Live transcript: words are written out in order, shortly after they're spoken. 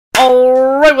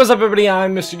Alright, what's up everybody,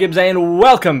 I'm Mr. Gibbs and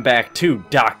welcome back to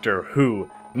Doctor Who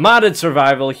Modded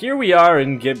Survival. Here we are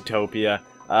in Gibtopia.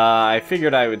 I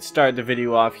figured I would start the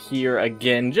video off here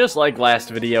again, just like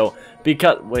last video,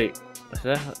 because, wait,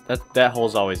 that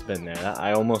hole's always been there.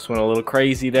 I almost went a little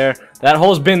crazy there. That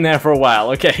hole's been there for a while,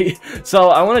 okay? So,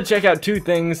 I want to check out two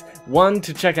things. One,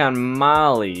 to check on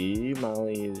Molly.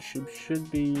 Molly should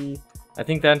be... I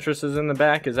think the entrance is in the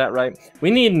back, is that right?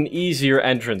 We need an easier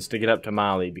entrance to get up to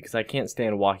Molly, because I can't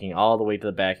stand walking all the way to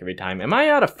the back every time. Am I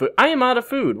out of food? I am out of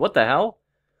food. What the hell?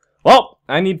 Well,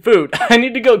 I need food. I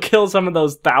need to go kill some of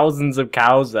those thousands of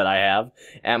cows that I have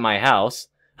at my house.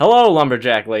 Hello,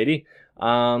 lumberjack lady.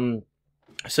 So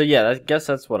yeah, I guess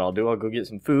that's what I'll do. I'll go get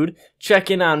some food.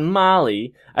 Check in on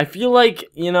Molly. I feel like,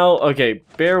 you know, okay,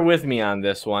 bear with me on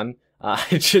this one.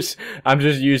 I'm just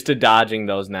used to dodging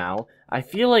those now. I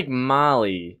feel like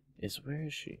Molly is... Where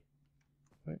is she?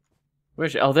 Where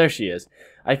is she? Oh, there she is.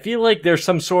 I feel like there's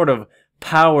some sort of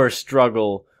power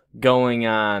struggle going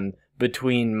on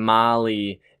between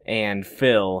Molly and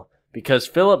Phil. Because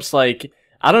Philip's like...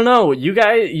 I don't know. You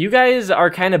guys are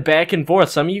kind of back and forth.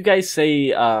 Some of you guys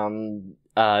say...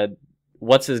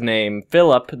 what's his name?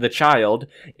 Philip, the child,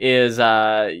 is,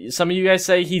 some of you guys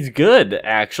say he's good,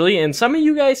 actually, and some of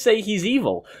you guys say he's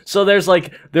evil. So there's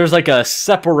like a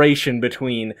separation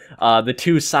between, the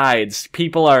two sides.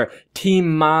 People are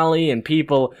Team Molly and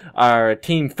people are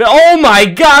Team Phil. Oh my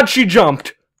god, she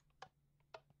jumped!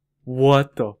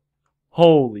 What the?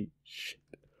 Holy shit.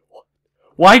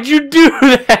 Why'd you do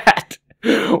that?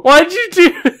 Why'd you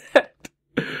do that?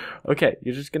 Okay,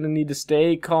 you're just gonna need to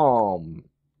stay calm.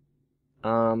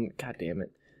 God damn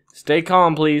it. Stay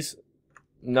calm, please.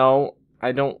 No,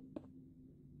 I don't.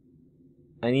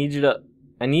 I need you to...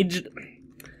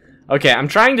 Okay, I'm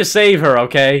trying to save her,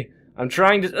 okay? I'm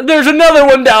trying to... There's another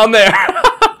one down there!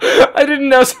 I didn't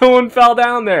know someone fell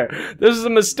down there. This is a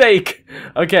mistake.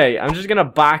 Okay, I'm just gonna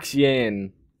box you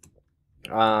in.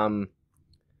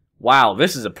 Wow,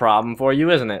 this is a problem for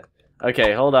you, isn't it?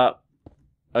 Okay, hold up.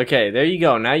 Okay, there you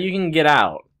go. Now you can get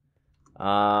out.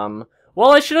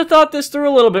 Well, I should have thought this through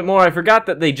a little bit more. I forgot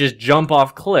that they just jump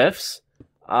off cliffs.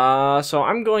 So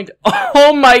I'm going to...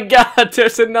 Oh my god,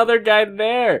 there's another guy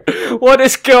there. What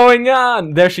is going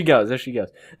on? There she goes, there she goes.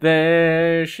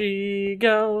 There she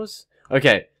goes.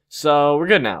 Okay, so we're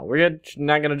good now. We're good.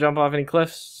 Not gonna jump off any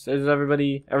cliffs. Is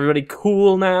everybody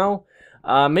cool now?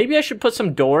 Maybe I should put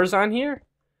some doors on here.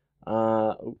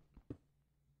 Let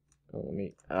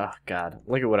me... Oh god,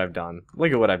 look at what I've done.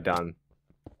 Look at what I've done.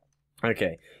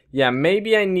 Okay, yeah,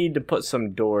 maybe I need to put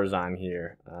some doors on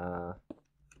here.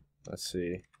 Let's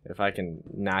see if I can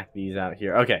knock these out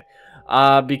here. Okay,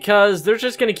 because they're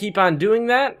just gonna keep on doing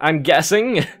that, I'm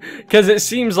guessing, because it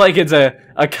seems like it's a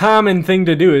common thing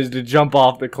to do is to jump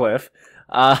off the cliff.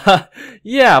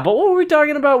 Yeah, but what were we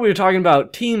talking about? We were talking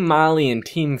about Team Molly and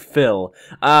Team Phil.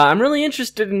 I'm really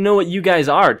interested to know what you guys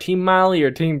are, Team Molly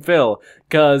or Team Phil,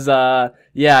 because,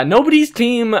 yeah, nobody's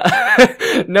team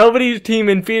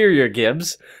inferior,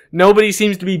 Gibbs. Nobody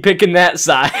seems to be picking that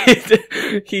side.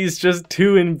 He's just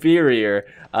too inferior,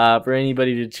 for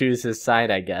anybody to choose his side,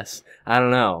 I guess. I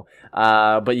don't know.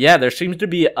 But yeah, there seems to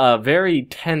be a very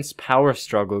tense power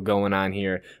struggle going on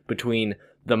here between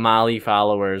the Molly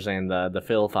followers and the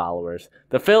Phil followers.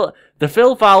 The Phil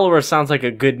followers sounds like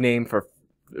a good name for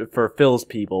Phil's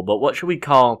people, but what should we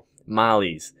call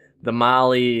Molly's? The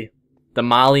Molly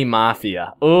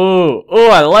Mafia. Ooh,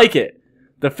 I like it.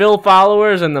 The Phil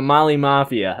followers and the Molly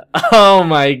Mafia. Oh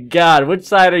my god, which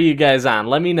side are you guys on?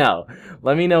 Let me know.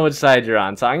 Let me know which side you're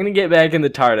on. So I'm gonna get back in the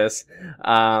TARDIS,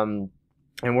 and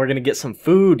we're gonna get some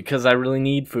food because I really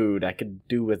need food. I could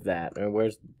do with that.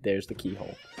 There's the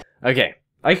keyhole. Okay.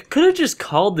 I could have just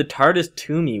called the TARDIS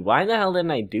to me. Why the hell didn't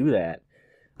I do that?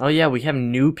 Oh yeah, we have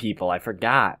new people. I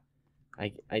forgot.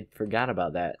 I forgot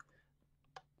about that.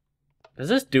 Does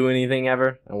this do anything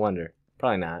ever? I wonder.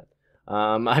 Probably not.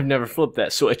 I've never flipped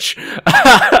that switch.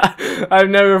 I've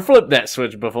never flipped that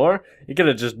switch before. You could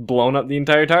have just blown up the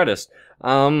entire TARDIS.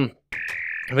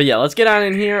 But yeah, let's get on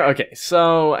in here. Okay,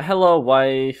 so, hello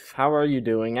wife. How are you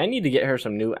doing? I need to get her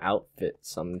some new outfits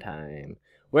sometime.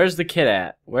 Where's the kid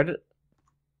at? Where did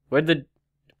I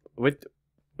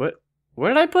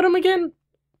put him again?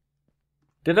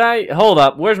 Hold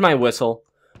up, where's my whistle?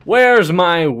 Where's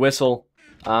my whistle?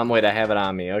 Wait, I have it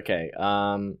on me, okay.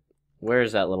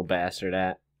 Where's that little bastard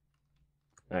at?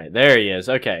 Alright, there he is,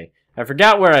 okay. I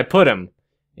forgot where I put him.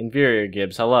 Inferior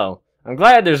Gibbs, hello. I'm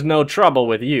glad there's no trouble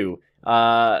with you.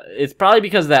 It's probably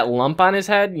because of that lump on his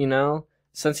head, you know?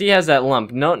 Since he has that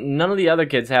lump, none of the other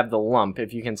kids have the lump,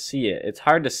 if you can see it. It's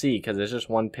hard to see, because it's just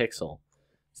one pixel.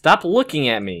 Stop looking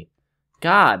at me.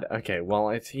 God. Okay, well,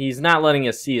 he's not letting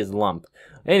us see his lump.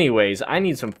 Anyways, I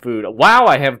need some food. Wow,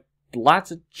 I have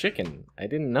lots of chicken. I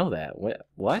didn't know that.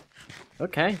 What?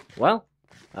 Okay, well,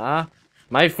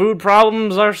 my food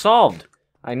problems are solved.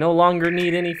 I no longer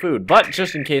need any food. But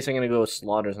just in case, I'm going to go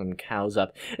slaughter some cows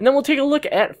up. And then we'll take a look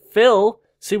at Phil.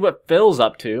 See what Phil's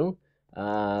up to.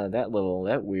 That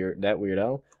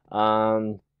weirdo.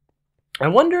 I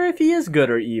wonder if he is good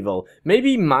or evil.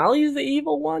 Maybe Molly's the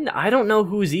evil one? I don't know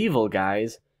who's evil,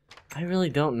 guys. I really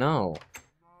don't know.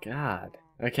 God.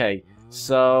 Okay,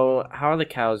 so how are the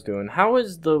cows doing? How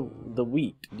is the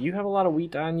wheat? Do you have a lot of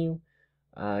wheat on you?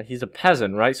 He's a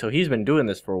peasant, right? So he's been doing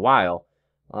this for a while.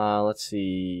 Let's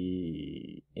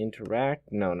see.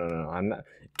 Interact? No. I'm not.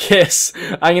 Kiss.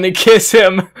 I'm gonna kiss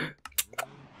him.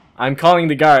 I'm calling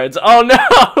the guards. Oh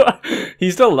no! He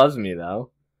still loves me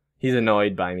though. He's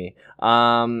annoyed by me.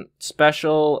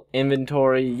 Special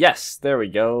inventory. Yes, there we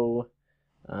go.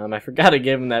 I forgot to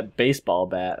give him that baseball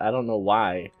bat. I don't know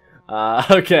why.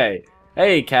 Okay.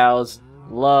 Hey, cows.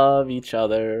 Love each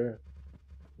other.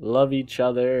 Love each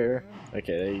other.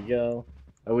 Okay, there you go.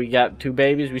 Oh, we got 2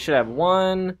 babies. We should have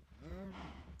 1,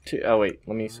 2. Oh, wait.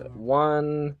 Let me say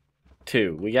 1,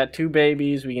 2. We got 2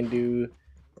 babies. We can do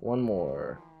 1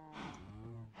 more.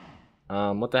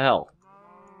 What the hell?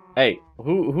 Hey,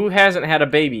 who hasn't had a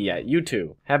baby yet? You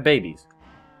 2 have babies.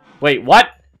 Wait, what?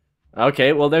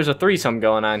 Okay, well, there's a threesome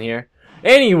going on here.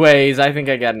 Anyways, I think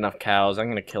I got enough cows. I'm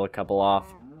gonna kill a couple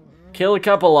off. Kill a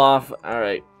couple off.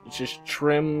 Alright, just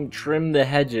trim the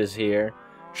hedges here.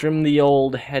 Trim the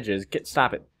old hedges.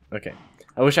 Stop it. Okay.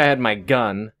 I wish I had my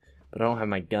gun, but I don't have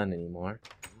my gun anymore,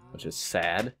 which is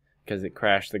sad, because it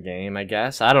crashed the game, I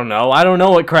guess. I don't know. I don't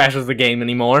know what crashes the game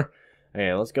anymore.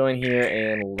 Okay, let's go in here,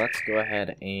 and let's go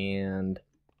ahead and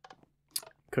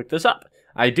cook this up.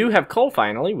 I do have coal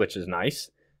finally, which is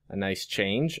nice. A nice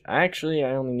change. Actually,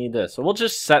 I only need this. So we'll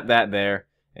just set that there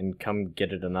and come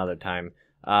get it another time.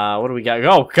 What do we got?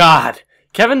 Oh, God!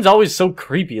 Kevin's always so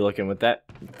creepy looking with that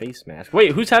face mask.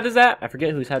 Wait, whose head is that? I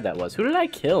forget whose head that was. Who did I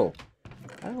kill?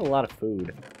 I have a lot of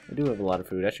food. I do have a lot of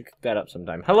food. I should cook that up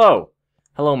sometime. Hello!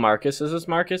 Hello, Marcus. Is this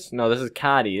Marcus? No, this is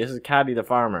Coddy. This is Coddy the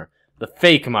farmer. The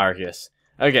fake Marcus.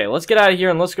 Okay, let's get out of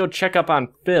here and let's go check up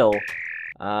on Phil.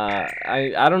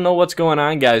 I don't know what's going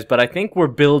on, guys, but I think we're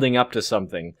building up to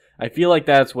something. I feel like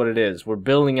that's what it is. We're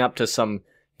building up to some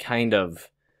kind of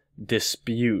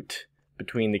dispute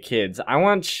between the kids.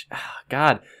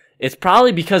 God, it's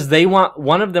probably because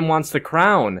one of them wants the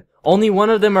crown. Only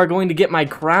one of them are going to get my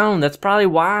crown. That's probably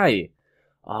why.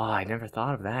 Oh, I never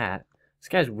thought of that. This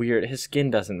guy's weird. His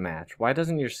skin doesn't match. Why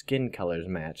doesn't your skin colors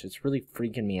match? It's really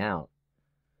freaking me out.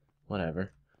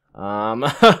 Whatever.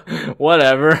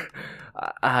 Whatever.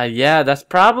 Yeah, that's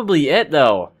probably it,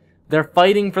 though. They're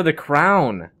fighting for the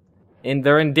crown. And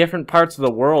they're in different parts of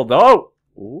the world. Oh!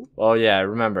 Ooh. Oh, yeah, I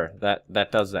remember.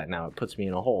 That does that now. It puts me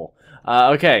in a hole.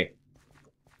 Okay.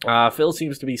 Phil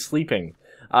seems to be sleeping.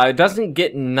 It doesn't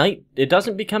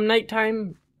become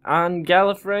nighttime on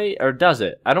Gallifrey, or does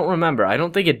it? I don't remember. I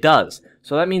don't think it does.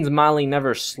 So that means Molly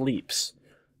never sleeps.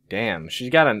 Damn, she's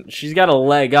got a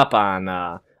leg up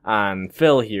on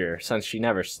Phil here, since she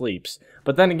never sleeps.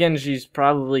 But then again, she's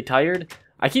probably tired.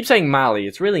 I keep saying Molly.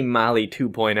 It's really Molly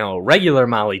 2.0. Regular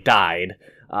Molly died.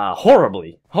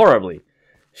 Horribly.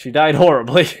 She died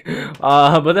horribly.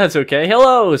 But that's okay.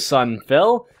 Hello, son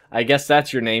Phil. I guess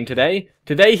that's your name today.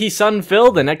 Today he's son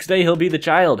Phil. The next day he'll be the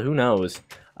child. Who knows?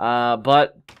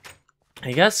 But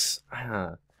I guess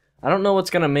I don't know what's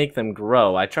gonna make them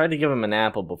grow. I tried to give them an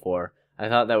apple before. I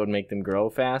thought that would make them grow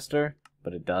faster,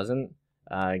 but it doesn't.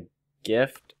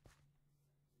 Gift.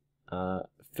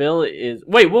 Phil is...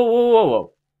 Wait,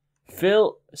 whoa.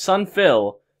 Son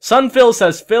Phil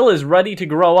says Phil is ready to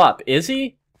grow up. Is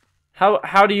he?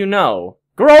 How do you know?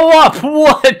 Grow up!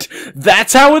 What?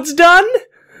 That's how it's done?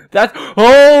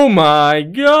 Oh my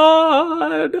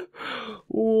God!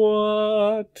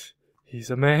 What? He's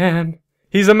a man.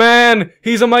 He's a man!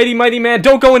 He's a mighty, mighty man!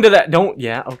 Don't go into that! Don't...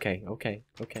 Yeah, okay.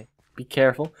 Be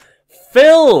careful.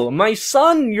 Phil, my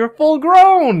son, you're full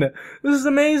grown. This is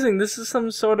amazing. This is some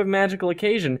sort of magical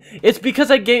occasion. It's because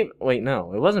I gave... Wait,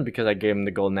 no. It wasn't because I gave him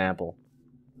the golden apple.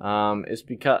 It's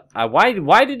because...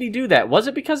 Why did he do that? Was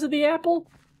it because of the apple?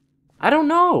 I don't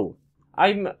know.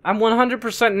 I'm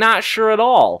 100% not sure at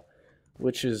all.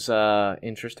 Which is,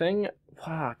 interesting.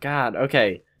 Oh, God.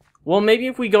 Okay. Well, maybe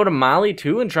if we go to Molly,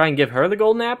 too, and try and give her the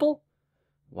golden apple?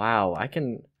 Wow,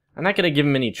 I'm not going to give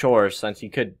him any chores, since he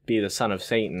could be the son of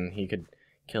Satan. He could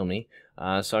kill me.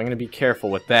 So I'm going to be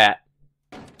careful with that.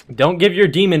 Don't give your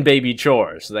demon baby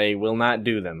chores. They will not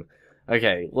do them.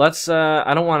 Okay, let's,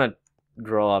 I don't want to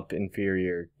grow up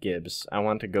inferior Gibbs. I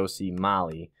want to go see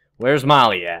Molly Where's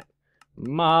Molly at?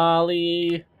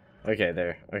 Molly. Okay,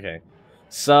 there. Okay.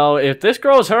 So, if this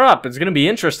grows her up, it's gonna be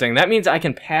interesting. That means I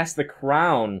can pass the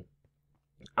crown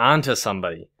onto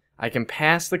somebody. I can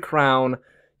pass the crown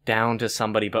down to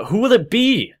somebody, but who will it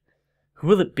be? Who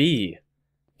will it be?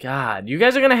 God, you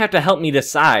guys are gonna have to help me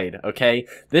decide, okay?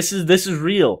 This is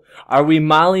real. Are we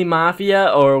Molly Mafia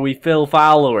or are we Phil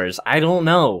followers? I don't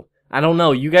know.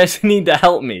 You guys need to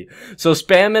help me. So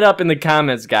spam it up in the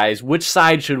comments, guys. Which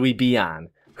side should we be on?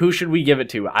 Who should we give it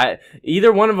to?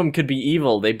 Either one of them could be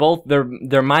evil.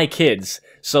 They're my kids,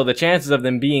 so the chances of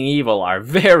them being evil are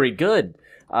very good.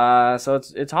 So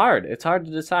it's hard. It's hard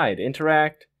to decide.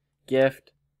 Interact,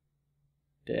 gift,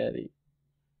 daddy.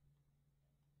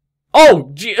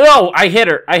 Oh, I hit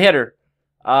her.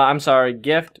 I'm sorry,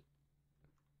 gift.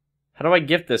 How do I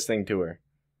gift this thing to her?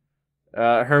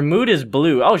 Her mood is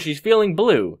blue. Oh, she's feeling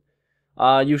blue.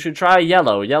 You should try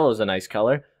yellow. Yellow's a nice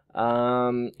color.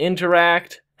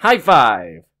 Interact. High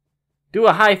five. Do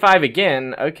a high five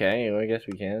again. Okay, well, I guess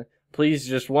we can. Please,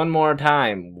 just one more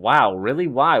time. Wow, really?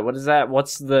 Why? What is that?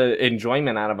 What's the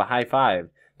enjoyment out of a high five?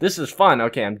 This is fun.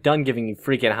 Okay, I'm done giving you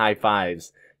freaking high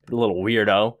fives. You little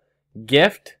weirdo.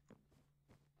 Gift.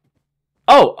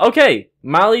 Oh, okay.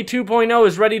 Molly 2.0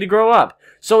 is ready to grow up.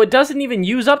 So it doesn't even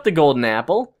use up the golden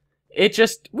apple. It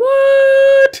just...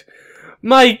 What?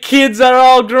 My kids are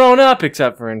all grown up,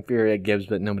 except for Inferior Gibbs,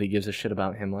 but nobody gives a shit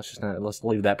about him. Let's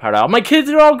leave that part out. My kids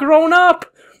are all grown up.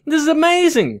 This is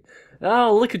amazing.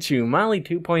 Oh, look at you, Molly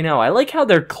 2.0. I like how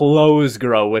their clothes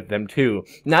grow with them, too.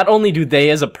 Not only do they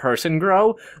as a person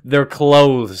grow, their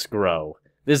clothes grow.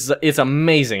 It's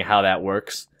amazing how that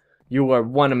works. You are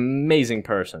one amazing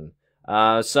person.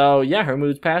 So, yeah, her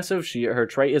mood's passive. Her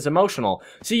trait is emotional.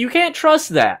 See, you can't trust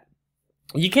that.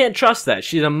 You can't trust that.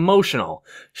 She's emotional.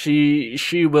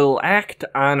 She will act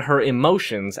on her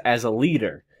emotions as a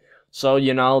leader. So,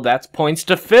 you know, that's points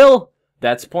to Phil.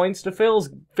 That's points to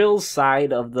Phil's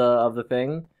side of the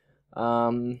thing.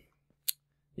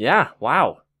 Yeah,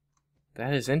 wow.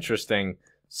 That is interesting.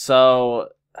 So,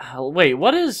 wait,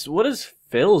 what is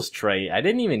Phil's trait? I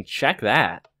didn't even check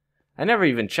that. I never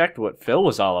even checked what Phil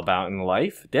was all about in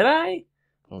life. Did I? I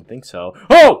don't think so.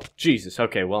 Oh! Jesus.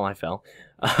 Okay, well, I fell.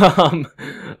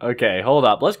 Okay, hold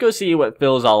up. Let's go see what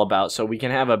Phil's all about so we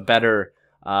can have a better...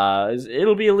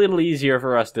 it'll be a little easier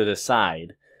for us to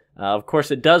decide. Of course,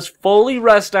 it does fully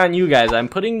rest on you guys. I'm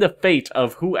putting the fate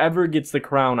of whoever gets the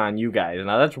crown on you guys.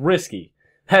 Now, that's risky.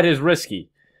 That is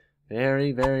risky.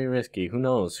 Very, very risky. Who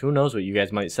knows? Who knows what you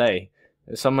guys might say?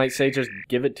 Some might say just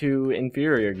give it to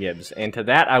Inferior Gibbs. And to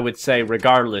that, I would say,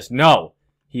 regardless, no.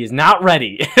 He is not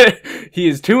ready. He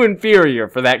is too inferior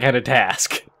for that kind of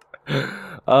task.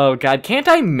 Oh, God. Can't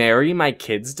I marry my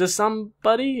kids to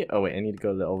somebody? Oh, wait. I need to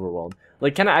go to the overworld.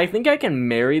 Like, I think I can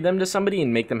marry them to somebody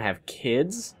and make them have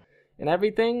kids and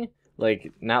everything?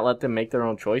 Like, not let them make their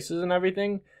own choices and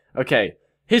everything? Okay.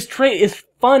 His trait is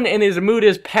fun and his mood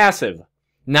is passive.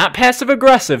 Not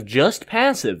passive-aggressive, just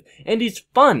passive. And he's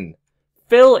fun.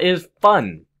 Phil is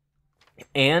fun.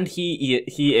 And he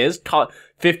is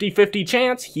 50-50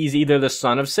 chance he's either the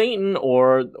son of Satan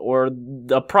or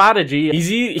the prodigy.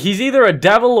 He's either a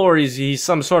devil or he's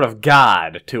some sort of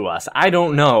god to us. I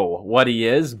don't know what he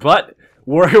is, but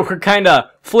we're kind of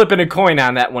flipping a coin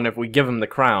on that one if we give him the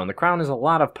crown. The crown is a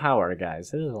lot of power,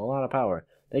 guys. It is a lot of power.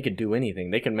 They could do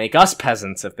anything. They could make us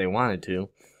peasants if they wanted to.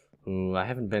 Ooh, I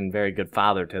haven't been a very good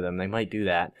father to them. They might do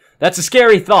that. That's a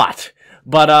scary thought.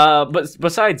 But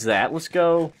besides that, let's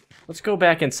go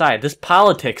back inside. This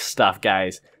politics stuff,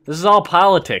 guys. This is all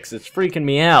politics. It's freaking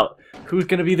me out. Who's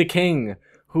gonna be the king?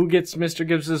 Who gets Mr.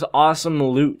 Gibbs' awesome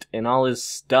loot and all his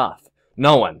stuff?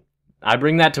 No one. I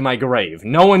bring that to my grave.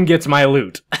 No one gets my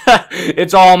loot.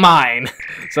 It's all mine.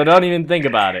 So don't even think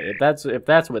about it. If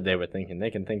that's what they were thinking,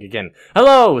 they can think again.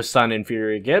 Hello, son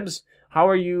Inferior Gibbs. How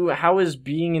are you? How is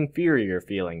being inferior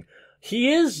feeling?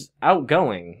 He is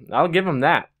outgoing. I'll give him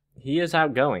that. He is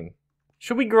outgoing.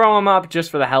 Should we grow him up just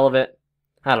for the hell of it?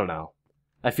 I don't know.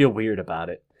 I feel weird about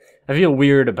it.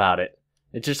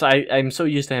 It's just, I'm so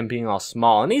used to him being all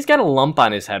small. And he's got a lump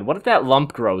on his head. What if that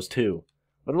lump grows too?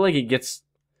 What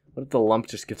if the lump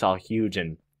just gets all huge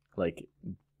and, like,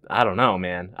 I don't know,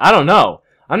 man. I don't know.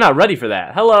 I'm not ready for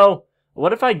that. Hello.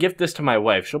 What if I gift this to my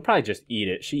wife? She'll probably just eat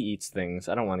it. She eats things.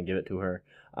 I don't want to give it to her.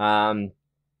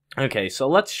 Okay, so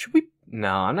no,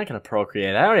 I'm not going to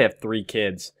procreate. I already have 3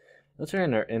 kids. What's her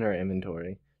in her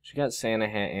inventory? She got Santa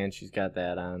hat and she's got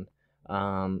that on.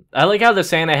 I like how the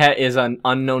Santa hat is an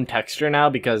unknown texture now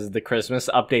because the Christmas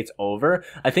update's over.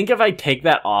 I think if I take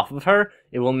that off of her,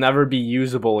 it will never be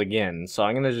usable again. So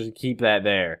I'm going to just keep that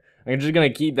there. I'm just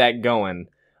going to keep that going.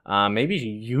 Maybe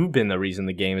you've been the reason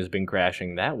the game has been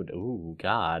crashing. That would... Ooh,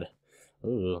 God.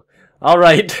 Ooh.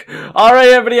 Alright,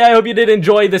 everybody, I hope you did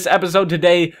enjoy this episode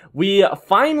today. We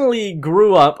finally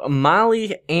grew up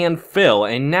Molly and Phil,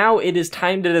 and now it is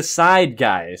time to decide,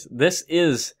 guys.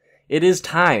 It is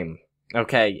time,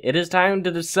 okay? It is time to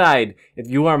decide if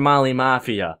you are Molly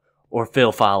Mafia or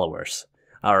Phil followers.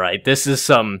 Alright, this is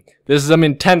some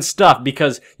intense stuff,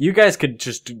 because you guys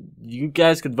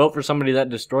could vote for somebody that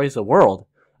destroys the world,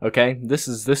 okay? This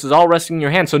is all resting in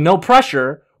your hands, so no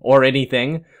pressure or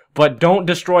anything. But don't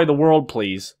destroy the world,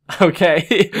 please.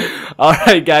 Okay?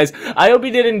 Alright, guys. I hope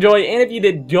you did enjoy. And if you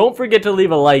did, don't forget to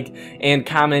leave a like and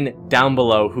comment down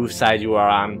below whose side you are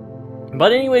on.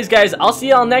 But anyways, guys, I'll see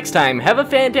y'all next time. Have a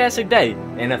fantastic day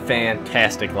and a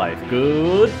fantastic life.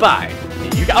 Goodbye.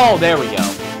 Oh, there we go.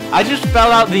 I just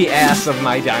fell out the ass of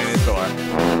my dinosaur.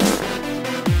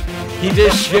 He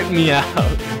just shipped me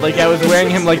out. Like I was wearing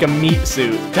him like a meat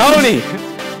suit. Tony!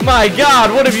 My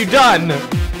God, what have you done?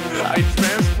 I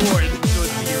transformed into a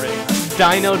T-Rex.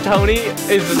 Dino Tony?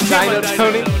 Is this Dino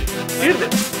Tony?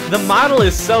 Dude, the model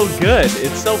is so good.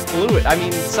 It's so fluid. I mean,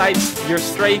 besides your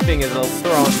strafing is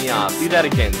throwing me off. Do that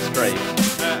again,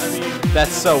 strafe. I mean...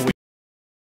 That's so weird.